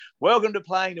Welcome to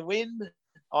Playing to Win.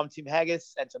 I'm Tim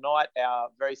Haggis, and tonight our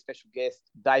very special guest,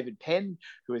 David Penn,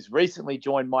 who has recently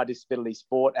joined My Disability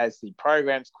Sport as the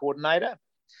programs coordinator.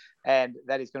 And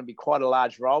that is going to be quite a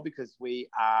large role because we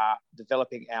are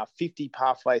developing our 50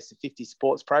 Pathways to 50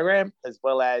 sports program, as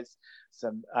well as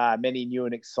some many new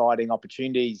and exciting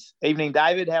opportunities. Evening,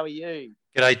 David. How are you?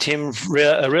 G'day, Tim.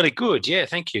 Really good. Yeah,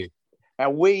 thank you. Now,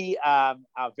 we are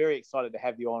very excited to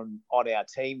have you on our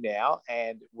team now,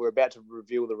 and we're about to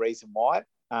reveal the reason why.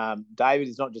 David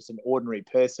is not just an ordinary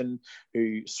person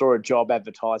who saw a job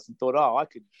advertised and thought, I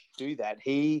could do that.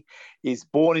 He is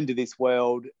born into this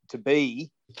world to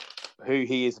be who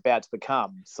he is about to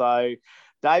become. So,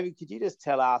 David, could you just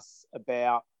tell us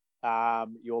about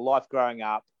your life growing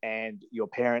up and your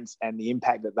parents and the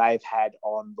impact that they've had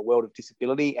on the world of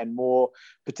disability and more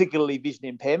particularly vision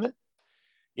impairment?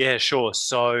 Yeah, sure.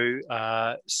 So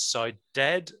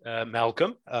Dad,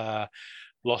 Malcolm,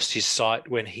 lost his sight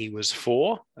when he was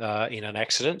 4 in an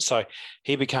accident. So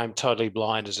he became totally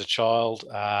blind as a child.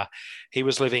 He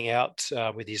was living out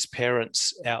with his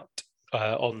parents out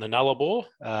on the Nullarbor.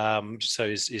 So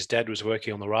his dad was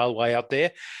working on the railway out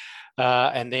there.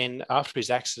 And then after his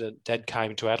accident, Dad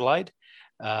came to Adelaide,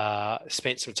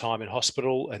 spent some time in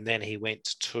hospital, and then he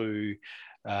went to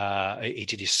he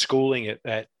did his schooling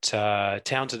at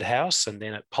Townsend House and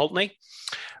then at Pulteney.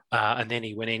 And then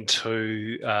he went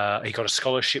into, he got a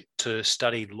scholarship to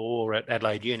study law at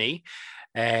Adelaide Uni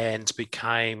and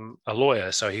became a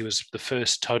lawyer. So he was the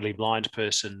first totally blind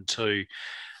person to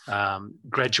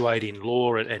graduate in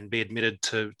law and be admitted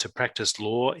to practice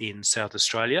law in South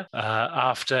Australia.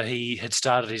 After he had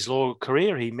started his law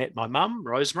career, he met my mum,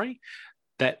 Rosemary.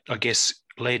 That, I guess,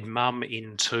 led Mum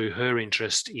into her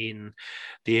interest in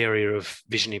the area of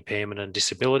vision impairment and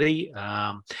disability.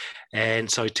 And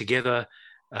so together,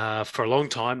 for a long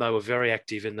time, they were very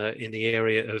active in the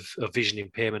area of vision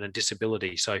impairment and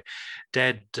disability. So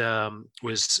Dad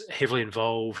was heavily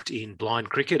involved in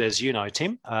blind cricket, as you know,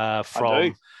 Tim,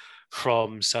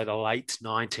 from say the late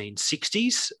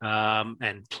 1960s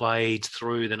and played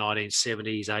through the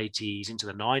 1970s, 80s into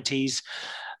the 90s.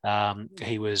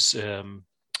 He was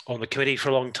on the committee for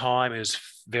a long time. He was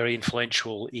very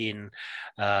influential in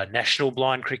national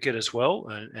blind cricket as well,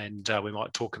 and we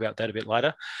might talk about that a bit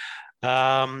later.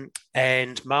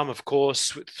 And Mum, of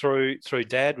course, through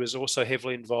Dad, was also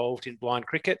heavily involved in blind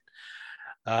cricket,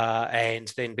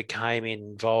 and then became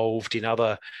involved in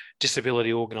other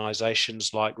disability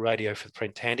organisations like Radio for the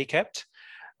Print Handicapped,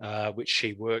 which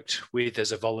she worked with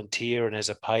as a volunteer and as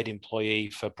a paid employee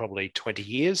for probably 20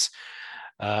 years.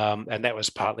 And that was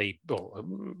partly,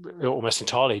 almost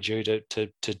entirely due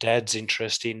to Dad's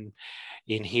interest in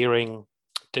hearing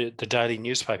the daily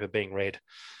newspaper being read.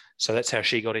 So that's how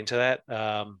she got into that.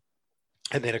 And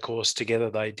then, of course, together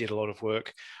they did a lot of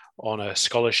work on a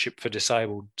scholarship for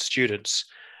disabled students,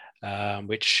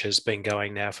 which has been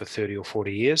going now for 30 or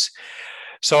 40 years.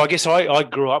 So I guess I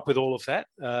grew up with all of that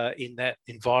in that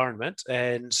environment.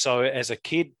 And so as a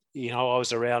kid, I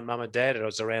was around Mum and Dad, and I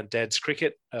was around Dad's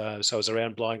cricket. So I was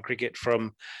around blind cricket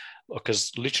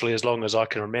because literally as long as I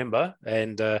can remember.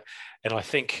 And I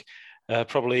think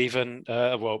probably even,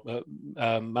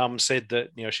 Mum said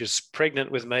that, she was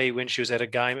pregnant with me when she was at a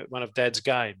game at one of Dad's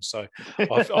games. So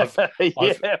I've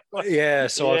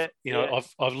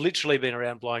literally been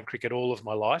around blind cricket all of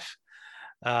my life.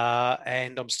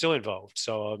 And I'm still involved,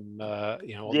 so I'm.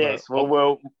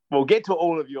 We'll get to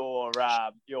all of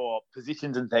your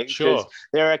positions and things. Sure.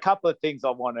 There are a couple of things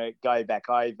I want to go back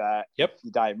over, if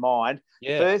you don't mind.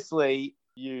 Yeah. Firstly,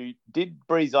 you did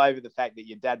breeze over the fact that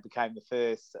your dad became the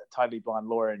first totally blind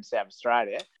lawyer in South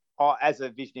Australia. As a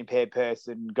vision impaired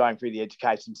person going through the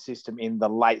education system in the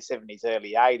late 70s,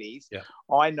 early 80s, yeah.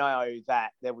 I know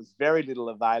that there was very little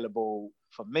available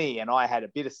for me, and I had a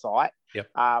bit of sight. Yep.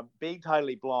 Being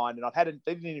totally blind, and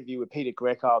did an interview with Peter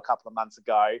Greco a couple of months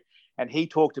ago, and he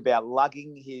talked about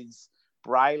lugging his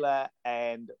braille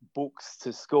and books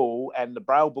to school, and the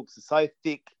braille books are so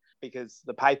thick because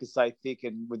the paper's so thick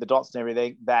and with the dots and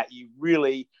everything that you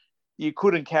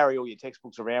couldn't carry all your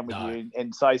textbooks around with you.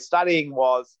 And so studying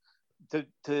was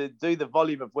to do the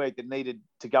volume of work that needed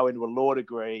to go into a law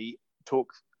degree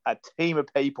took a team of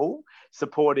people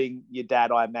supporting your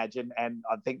dad, I imagine. And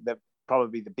I think that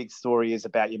probably the big story is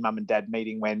about your mum and dad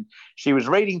meeting when she was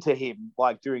reading to him,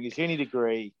 like during his uni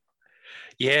degree.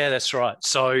 Yeah, that's right.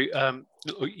 So,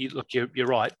 look, you're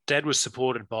right. Dad was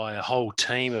supported by a whole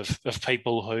team of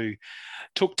people who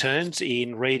took turns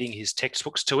in reading his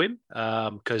textbooks to him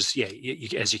because,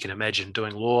 as you can imagine,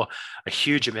 doing law, a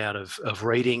huge amount of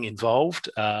reading involved.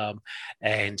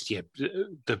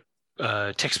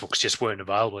 textbooks just weren't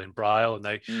available in Braille, and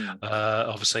they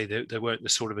obviously there weren't the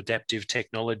sort of adaptive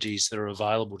technologies that are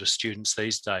available to students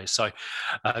these days. So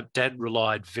Dad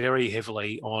relied very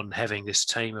heavily on having this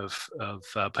team of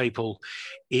people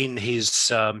in his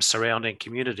surrounding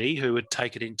community who would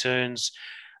take it in turns,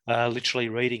 literally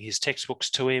reading his textbooks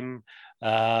to him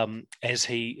as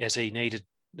he needed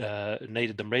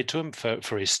them read to him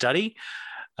for his study.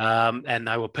 And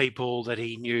they were people that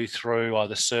he knew through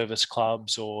either service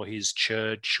clubs or his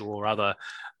church or other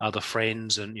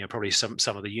friends, and probably some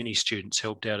of the uni students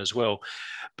helped out as well.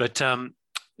 But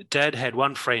Dad had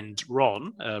one friend,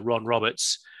 Ron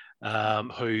Roberts,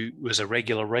 who was a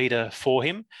regular reader for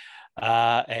him,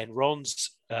 and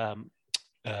Ron's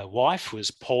wife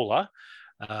was Paula.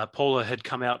 Paula had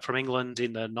come out from England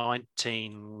in the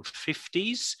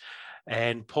 1950s,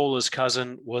 and Paula's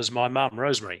cousin was my mum,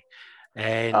 Rosemary.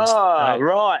 And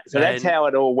right, so that's how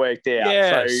it all worked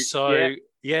out. So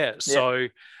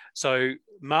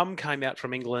Mum came out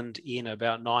from England in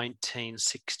about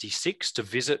 1966 to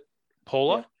visit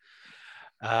Paula,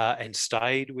 and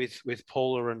stayed with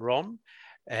Paula and Ron.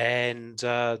 And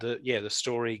the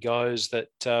story goes that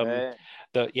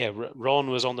Ron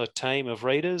was on the team of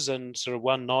readers, and sort of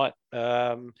one night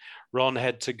Ron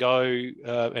had to go,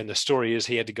 and the story is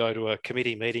he had to go to a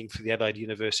committee meeting for the Adelaide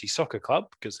University Soccer Club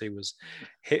because he was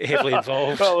heavily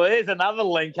involved. Well, there's another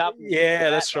link up. Yeah,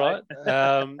 that's right.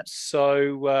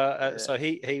 So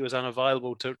he was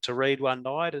unavailable to read one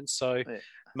night, and so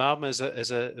Mum, as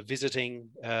a visiting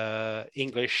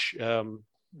English young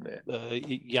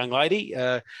lady,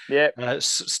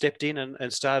 stepped in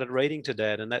and started reading to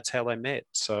Dad, and that's how they met.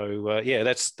 So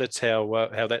that's how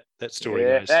that story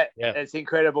goes. That's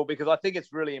incredible, because I think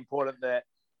it's really important that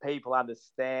people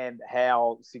understand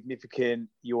how significant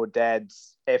your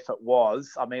dad's effort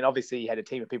was. I mean, obviously he had a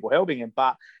team of people helping him,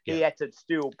 but he had to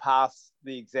still pass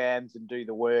the exams and do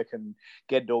the work and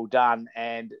get it all done.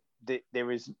 And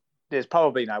there's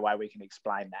probably no way we can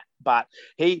explain that, but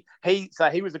he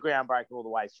was a groundbreaker all the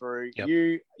way through.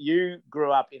 Yep. You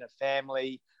grew up in a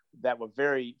family that were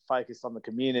very focused on the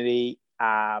community.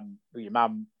 Your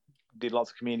mum did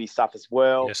lots of community stuff as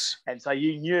well. Yes. And so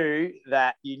you knew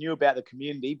about the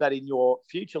community, but in your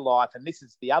future life, and this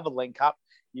is the other link up,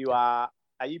 are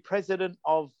you president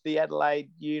of the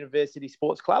Adelaide University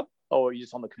Sports Club, or are you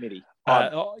just on the committee?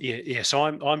 So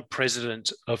I'm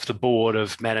president of the board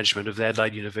of management of the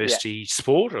Adelaide University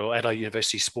Sport, or Adelaide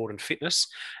University Sport and Fitness,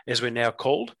 as we're now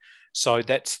called. So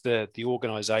that's the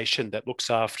organisation that looks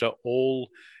after all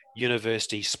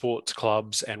university sports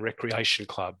clubs and recreation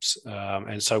clubs.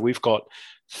 And so we've got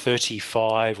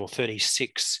 35 or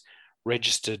 36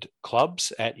 registered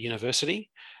clubs at university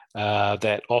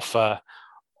that offer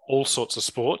all sorts of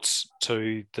sports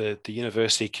to the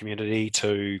university community,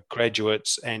 to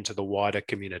graduates, and to the wider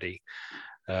community.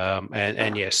 So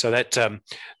that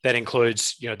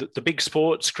includes the big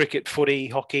sports, cricket, footy,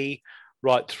 hockey,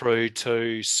 right through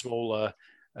to smaller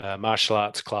martial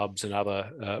arts clubs and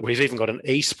other. We've even got an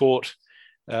e-sport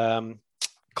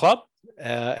club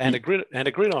and a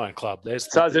gridiron club.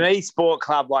 It's an e-sport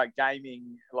club like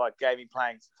gaming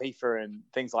playing FIFA and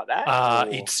things like that.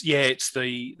 It's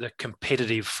the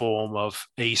competitive form of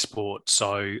e-sport.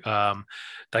 So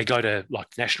they go to like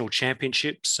national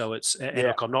championships. So it's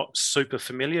look, I'm not super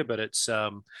familiar, but it's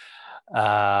League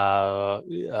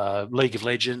of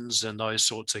Legends and those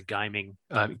sorts of gaming,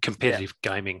 competitive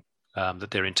gaming that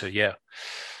they're into. Yeah.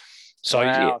 So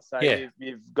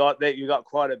you've got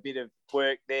quite a bit of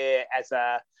work there as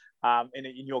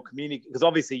in your community, because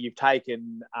obviously you've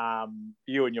taken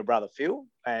you and your brother Phil,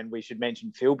 and we should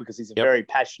mention Phil because he's a very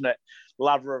passionate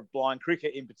lover of blind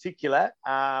cricket in particular,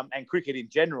 and cricket in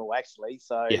general actually.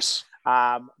 So yes,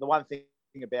 the one thing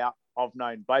about I've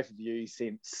known both of you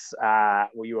since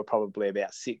you were probably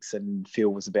about 6 and Phil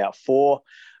was about 4.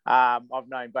 I've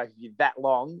known both of you that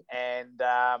long, and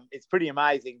it's pretty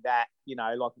amazing that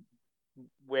like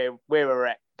where we're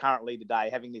at currently today,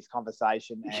 having this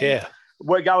conversation. And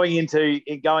we're going into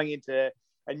a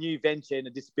new venture in a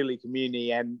disability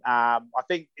community, and I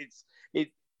think it's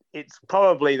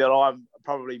probably that I'm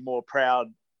probably more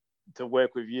proud to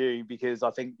work with you, because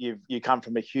I think you come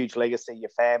from a huge legacy, your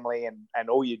family, and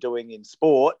all you're doing in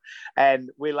sport, and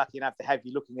we're lucky enough to have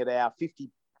you looking at our 50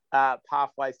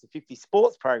 Pathways to 50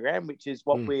 sports program, which is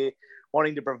what we're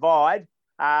wanting to provide.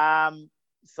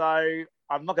 So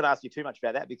I'm not going to ask you too much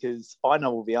about that because I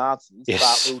know all the answers.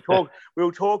 Yes. But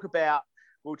we'll talk about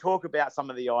some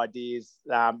of the ideas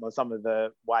or some of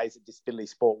the ways that disability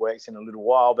sport works in a little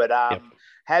while. But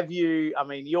have you? I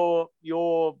mean, your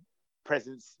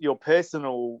presence, your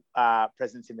personal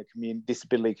presence in the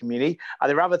disability community. Are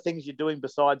there other things you're doing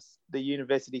besides the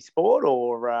university sport,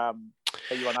 or are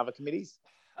you on other committees?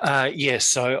 Yes,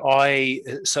 so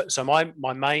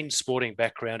my main sporting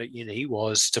background at uni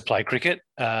was to play cricket.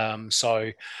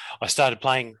 So I started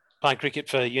playing cricket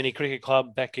for Uni Cricket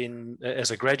Club back in as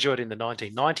a graduate in the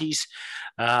 1990s,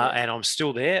 and I'm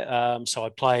still there. So I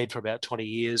played for about 20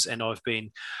 years, and I've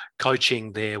been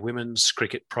coaching their women's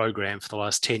cricket program for the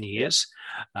last 10 years.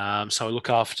 So I look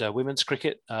after women's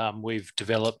cricket. We've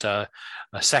developed a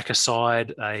SACA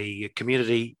side, a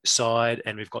community side,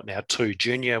 and we've got now two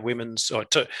junior women's or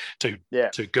two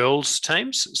girls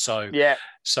teams. So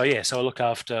I look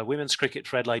after women's cricket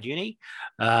for Adelaide Uni,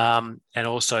 and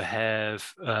also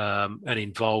have an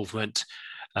involvement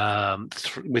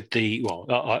with the,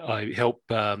 I help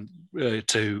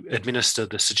to administer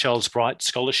the Sir Charles Bright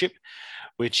Scholarship,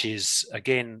 which is,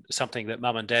 again, something that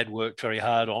Mum and Dad worked very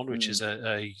hard on, which is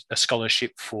a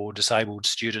scholarship for disabled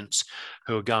students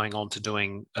who are going on to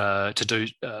do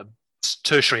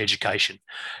tertiary education.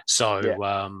 So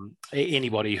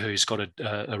anybody who's got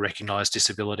a recognised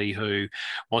disability who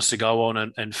wants to go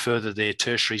on and further their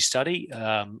tertiary study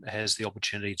has the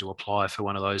opportunity to apply for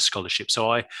one of those scholarships.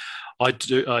 So I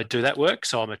do that work.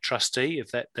 So I'm a trustee of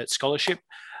that scholarship.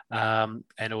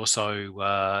 And also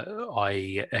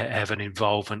I have an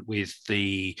involvement with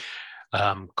the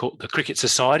Cricket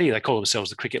Society. They call themselves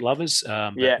the Cricket Lovers,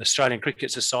 the Australian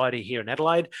Cricket Society here in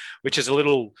Adelaide, which is a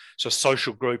little sort of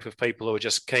social group of people who are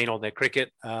just keen on their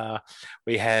cricket.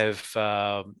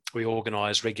 We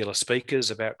organise regular speakers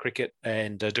about cricket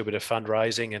and do a bit of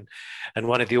fundraising, and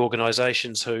one of the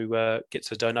organisations who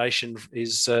gets a donation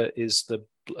is the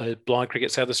Blind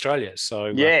Cricket South Australia.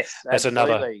 So that's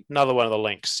another one of the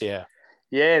links. Yeah,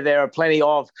 there are plenty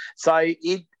of. So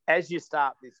as you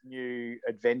start this new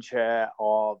adventure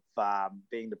of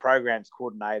being the programs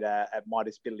coordinator at My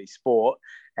Disability Sport,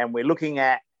 and we're looking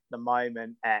at the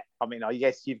moment I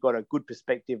guess you've got a good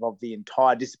perspective of the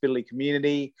entire disability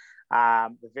community,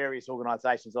 the various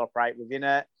organisations operate within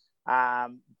it.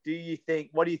 What do you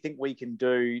think we can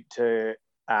do to,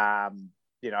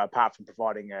 apart from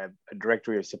providing a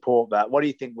directory of support, but what do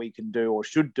you think we can do or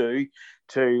should do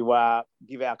to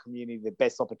give our community the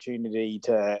best opportunity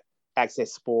to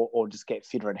access sport or just get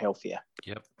fitter and healthier?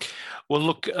 Yep. Well,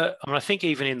 look, I think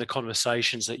even in the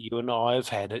conversations that you and I have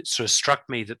had, it sort of struck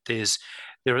me that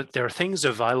there are things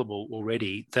available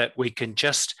already that we can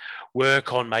just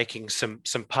work on making some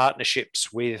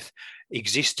partnerships with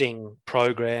existing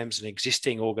programs and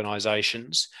existing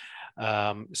organisations.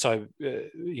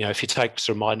 If you take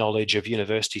sort of my knowledge of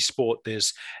university sport,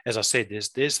 there's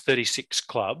 36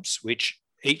 clubs which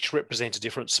each represent a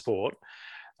different sport.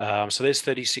 So there's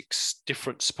 36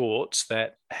 different sports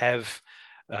that have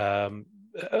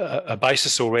a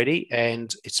basis already,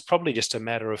 and it's probably just a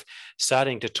matter of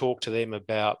starting to talk to them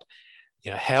about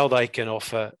how they can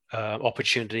offer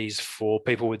opportunities for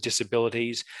people with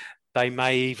disabilities. They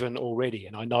may even already,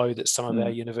 and I know that some of our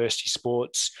university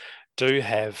sports do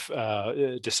have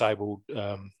disabled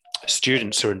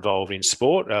students are involved in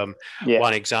sport.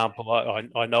 One example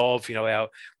I know of,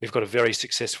 we've got a very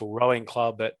successful rowing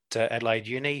club at Adelaide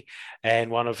Uni, and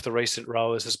one of the recent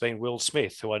rowers has been Will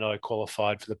Smith, who I know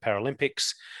qualified for the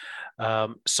Paralympics.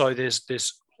 So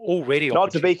there's already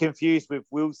not to be confused with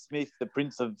Will Smith, the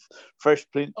Prince of Fresh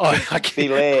Prince of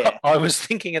Bel-Air. I was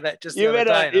thinking of that just the other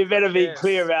day. You better be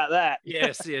clear about that.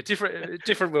 Yes,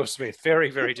 different Will Smith,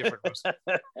 very, very different Will Smith.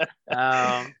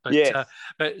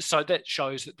 But so that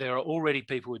shows that there are already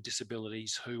people with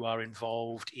disabilities who are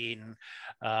involved in,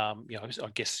 I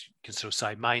guess you can sort of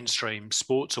say mainstream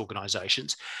sports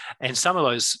organisations, and some of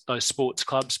those sports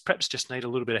clubs perhaps just need a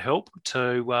little bit of help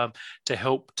to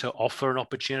help to offer an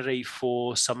opportunity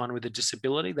for someone with a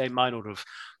disability. They may not have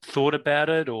thought about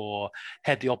it or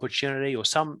had the opportunity, or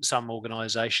some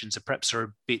organisations are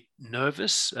a bit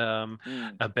nervous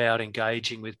about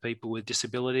engaging with people with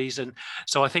disabilities. And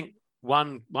so I think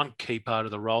one key part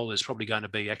of the role is probably going to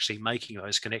be actually making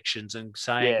those connections and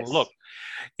saying, well, look,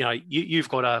 you've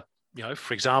got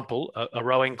for example, a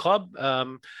rowing club.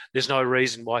 There's no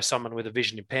reason why someone with a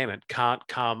vision impairment can't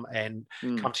come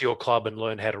to your club and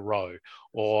learn how to row.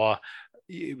 Or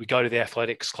we go to the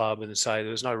athletics club and say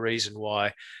there's no reason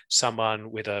why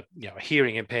someone with a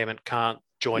hearing impairment can't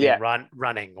join in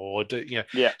running or do.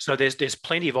 So there's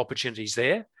plenty of opportunities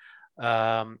there,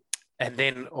 and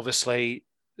then obviously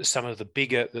some of the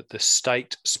bigger the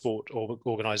state sport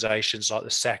organisations like the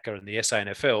SACA and the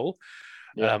SANFL.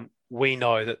 We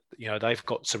know that they've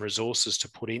got some resources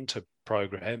to put into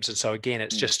programs, and so again,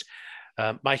 it's just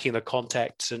making the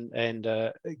contacts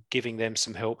and giving them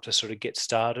some help to sort of get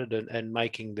started and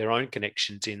making their own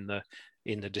connections in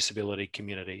the disability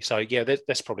community. So yeah,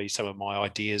 that's probably some of my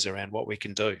ideas around what we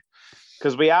can do.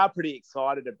 Because we are pretty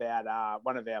excited about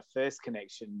one of our first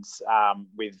connections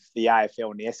with the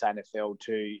AFL and the SANFL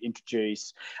to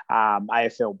introduce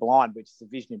AFL Blind, which is a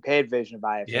vision impaired version of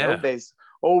AFL. Yeah. There's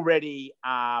already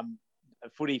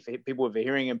footy for people with a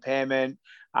hearing impairment,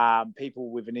 people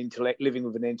with living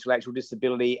with an intellectual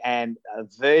disability, and a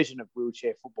version of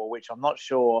wheelchair football, which I'm not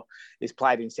sure is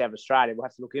played in South Australia. We'll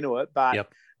have to look into it. But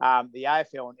yep. The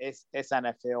AFL and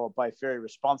SANFL are both very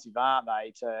responsive, aren't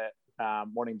they, to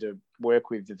wanting to work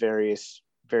with the various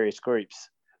groups.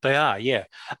 They are, yeah,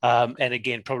 and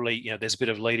again, probably there's a bit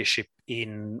of leadership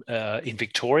in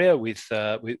Victoria with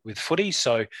footy.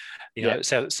 So,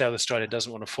 South Australia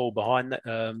doesn't want to fall behind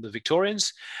the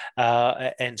Victorians,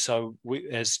 and so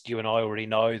as you and I already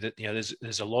know, that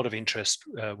there's a lot of interest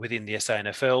within the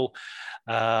SANFL,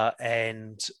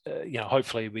 and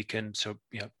hopefully we can sort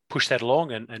of push that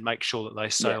along and make sure that they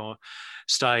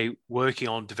stay working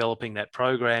on developing that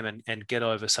program and get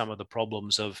over some of the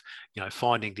problems of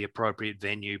finding the appropriate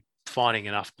venue, finding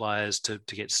enough players to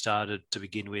get started to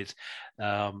begin with,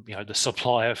 the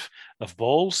supply of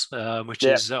balls, which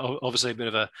is obviously a bit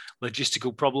of a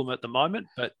logistical problem at the moment.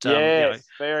 But it's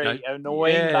very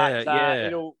annoying,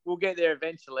 but we'll get there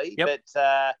eventually. Yep. But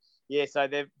so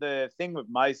the thing with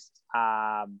most,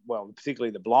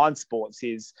 particularly the blind sports,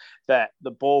 is that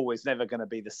the ball is never going to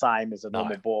be the same as a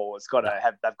normal ball. It's got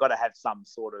to they've got to have some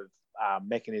sort of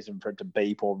mechanism for it to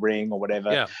beep or ring or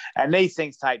whatever. Yeah. And these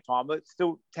things take time. But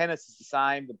still, tennis is the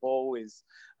same. The ball is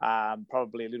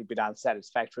probably a little bit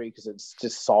unsatisfactory because it's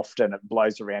just soft and it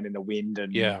blows around in the wind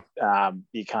and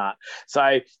you can't.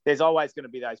 So there's always going to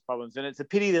be those problems. And it's a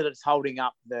pity that it's holding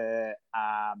up the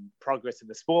progress of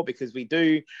the sport, because we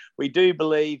do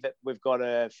believe that we've got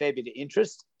a fair bit of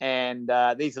interest, and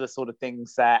these are the sort of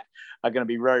things that are going to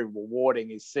be very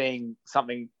rewarding, is seeing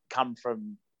something come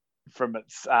from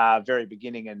its very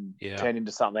beginning and turn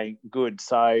into something good.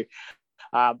 So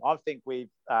I think we've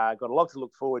got a lot to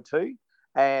look forward to.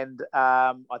 And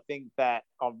I think that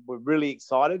we're really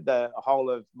excited. The whole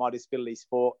of My Disability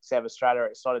Sport South Australia are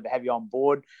excited to have you on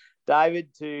board, David,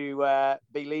 to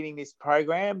be leading this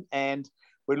program. And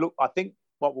I think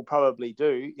what we'll probably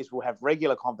do is we'll have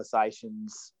regular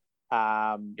conversations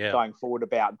going forward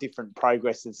about different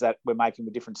progresses that we're making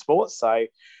with different sports. So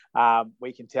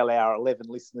we can tell our 11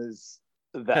 listeners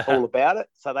all about it,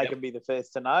 so they can be the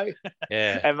first to know.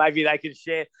 And maybe they can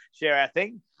share our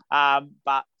thing.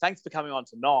 But thanks for coming on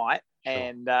tonight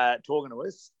and talking to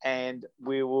us, and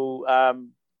we will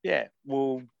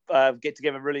we'll get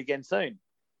together really again soon.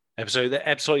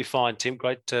 Absolutely fine, Tim.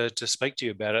 Great to speak to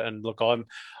you about it. And look, I'm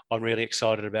really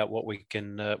excited about what we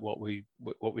can what we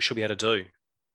should be able to do.